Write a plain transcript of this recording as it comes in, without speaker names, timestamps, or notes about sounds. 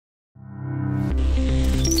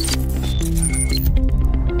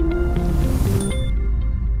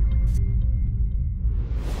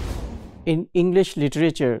In English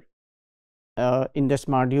literature, in this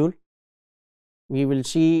module, we will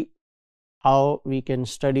see how we can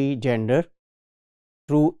study gender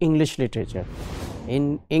through English literature.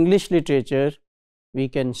 In English literature, we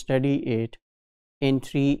can study it in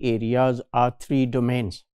three areas or three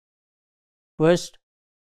domains. First,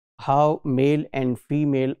 how male and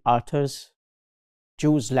female authors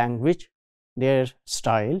choose language, their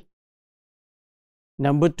style.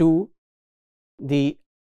 Number two, the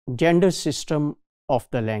gender system of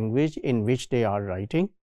the language in which they are writing.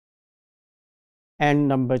 And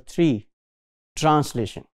number three,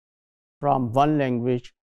 translation from one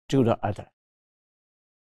language to the other,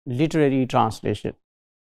 literary translation.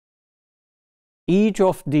 Each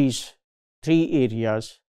of these three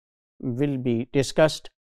areas will be discussed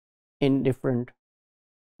in different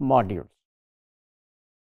modules.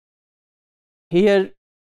 Here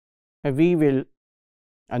we will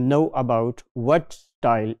know about what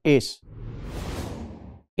style is.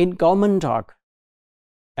 In common talk,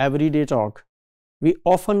 everyday talk, we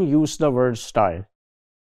often use the word style.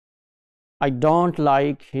 I don't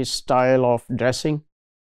like his style of dressing.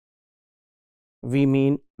 We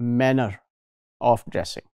mean manner of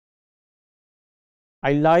dressing.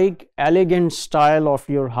 I like elegant style of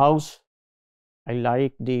your house. I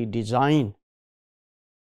like the design,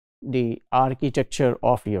 the architecture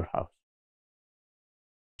of your house.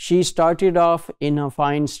 She started off in a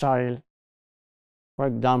fine style, for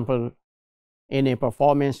example, in a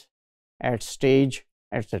performance, at stage,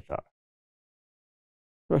 etc.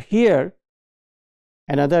 So here,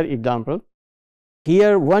 another example,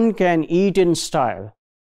 here one can eat in style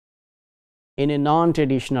in a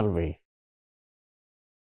non-traditional way.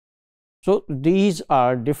 So these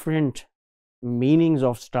are different meanings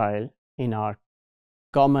of style in our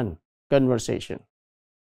common conversation.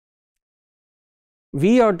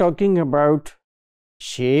 We are talking about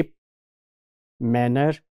shape,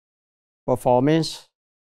 manner, performance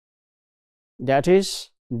that is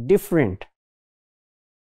different,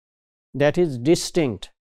 that is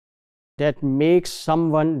distinct, that makes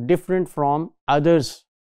someone different from others,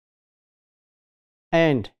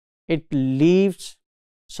 and it leaves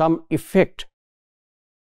some effect.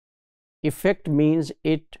 Effect means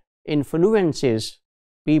it influences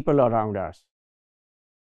people around us.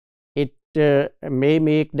 It may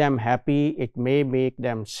make them happy, it may make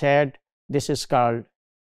them sad. This is called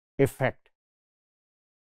effect.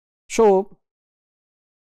 So,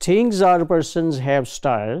 things or persons have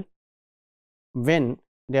style when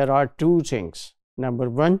there are two things. Number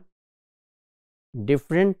one,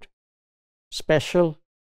 different, special,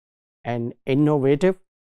 and innovative,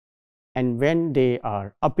 and when they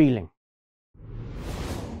are appealing.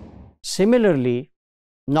 Similarly,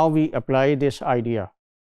 now we apply this idea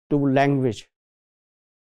to language.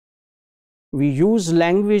 We use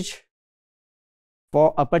language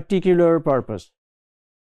for a particular purpose.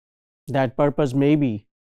 That purpose may be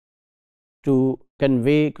to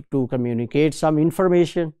convey, to communicate some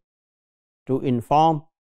information, to inform.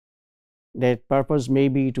 That purpose may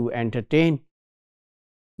be to entertain.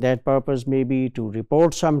 That purpose may be to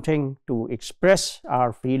report something, to express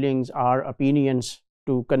our feelings, our opinions,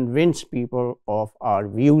 to convince people of our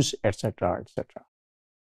views, etc., etc.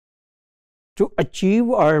 To achieve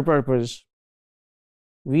our purpose,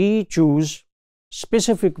 we choose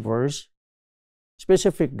specific words,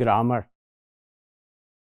 specific grammar.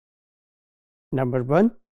 Number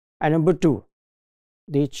one. And number two,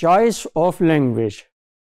 the choice of language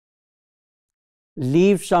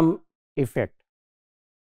leaves some effect.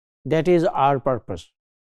 That is our purpose.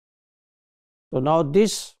 So now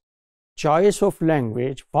this choice of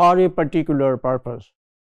language for a particular purpose,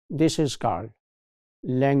 this is called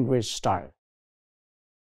language style.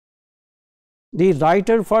 The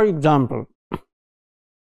writer, for example,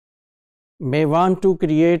 may want to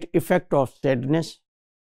create effect of sadness,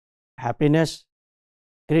 happiness,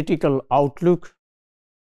 critical outlook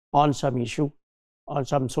on some issue, on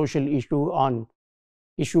some social issue, on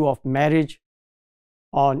issue of marriage,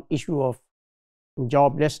 on issue of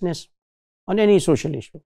joblessness, on any social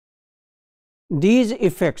issue. These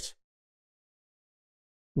effects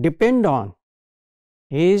depend on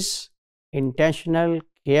his intentional,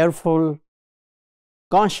 careful,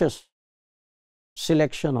 conscious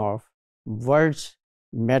selection of words,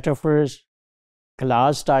 metaphors,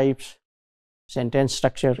 clause types, sentence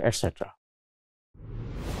structure, etc.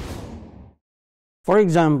 For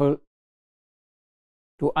example,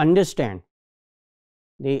 to understand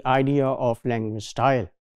the idea of language style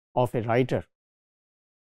of a writer,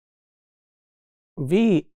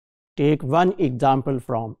 we take one example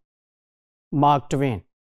from Mark Twain.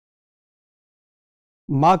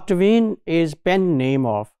 Mark Twain is pen name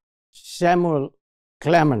of Samuel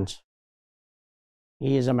Clemens.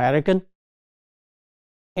 He is American,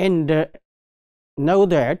 and know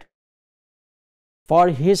that for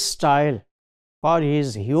his style, for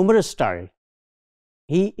his humorous style,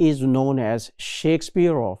 he is known as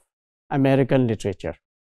Shakespeare of American literature.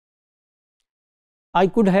 I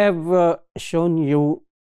could have shown you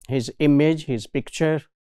his image, his picture,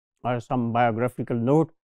 or some biographical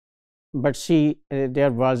note, but see,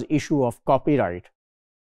 there was issue of copyright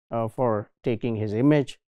for taking his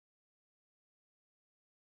image.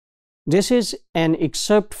 This is an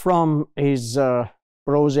excerpt from his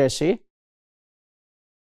prose essay,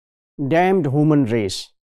 Damned Human Race.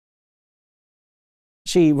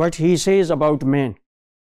 See what he says about man.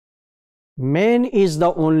 Man is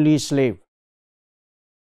the only slave.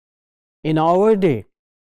 In our day,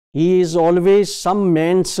 he is always some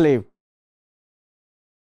man's slave.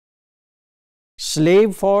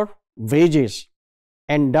 Slave for wages,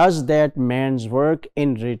 and does that man's work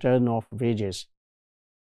in return of wages.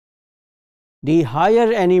 The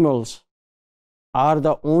higher animals are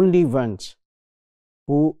the only ones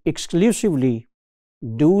who exclusively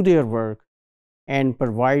do their work and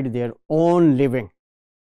provide their own living.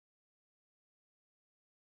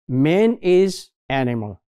 Man is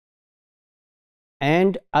animal,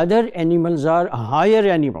 and other animals are higher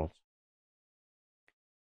animals.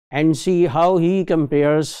 And see how he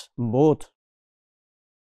compares both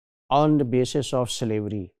on the basis of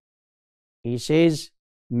slavery. He says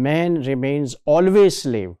man remains always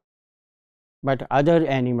slave, but other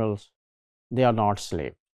animals, they are not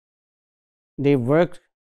slave. They work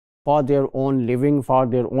for their own living, for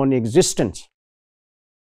their own existence.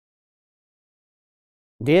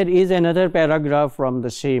 There is another paragraph from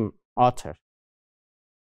the same author.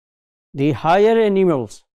 The higher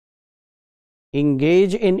animals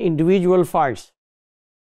engage in individual fights.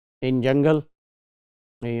 In jungle,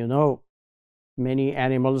 many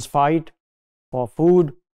animals fight for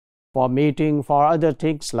food, for mating, for other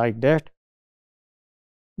things like that.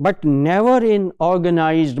 But never in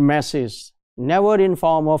organized masses, never in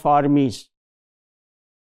form of armies.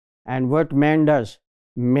 And what man does?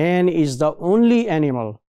 Man is the only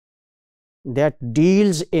animal that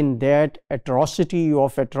deals in that atrocity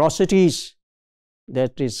of atrocities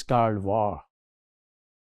that is called war.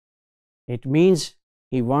 It means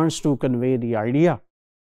he wants to convey the idea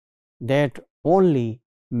that only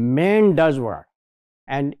man does work,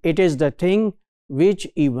 and it is the thing which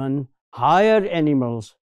even higher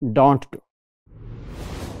animals don't do.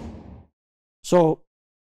 So,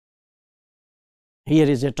 here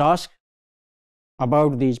is a task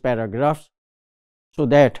about these paragraphs so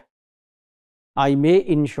that I may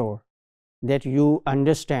ensure that you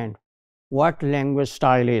understand what language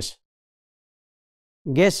style is.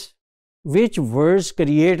 Guess which words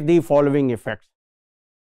create the following effects.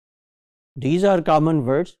 These are common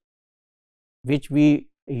words which we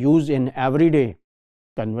use in everyday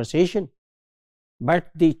conversation, but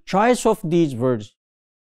the choice of these words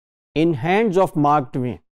in hands of Mark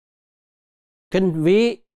Twain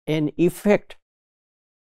convey an effect.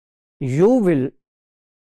 You will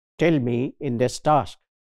tell me in this task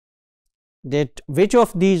that which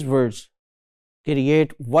of these words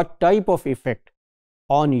create what type of effect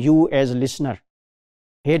on you as listener.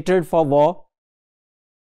 Hatred for war.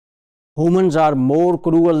 Humans are more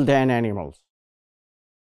cruel than animals.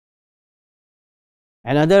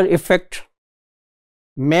 Another effect,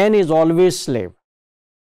 man is always slave.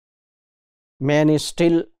 Man is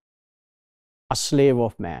still a slave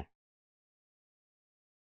of man.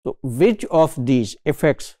 So, which of these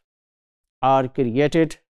effects are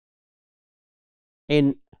created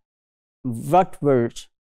in what words,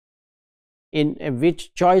 in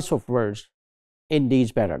which choice of words in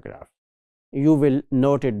these paragraphs? You will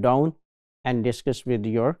note it down and discuss with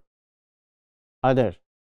your other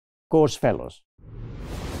course fellows.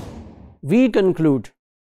 We conclude,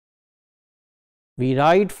 we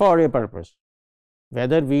write for a purpose,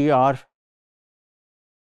 whether we are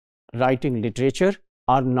writing literature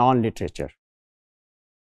or non-literature.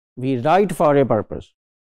 We write for a purpose.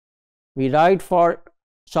 We write for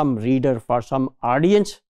some reader, for some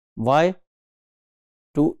audience. Why?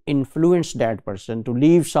 To influence that person, to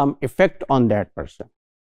leave some effect on that person.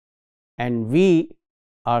 And we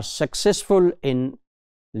are successful in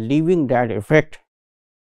leaving that effect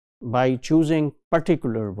by choosing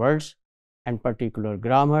particular words and particular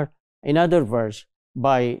grammar. In other words,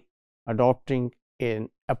 by adopting an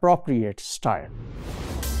appropriate style.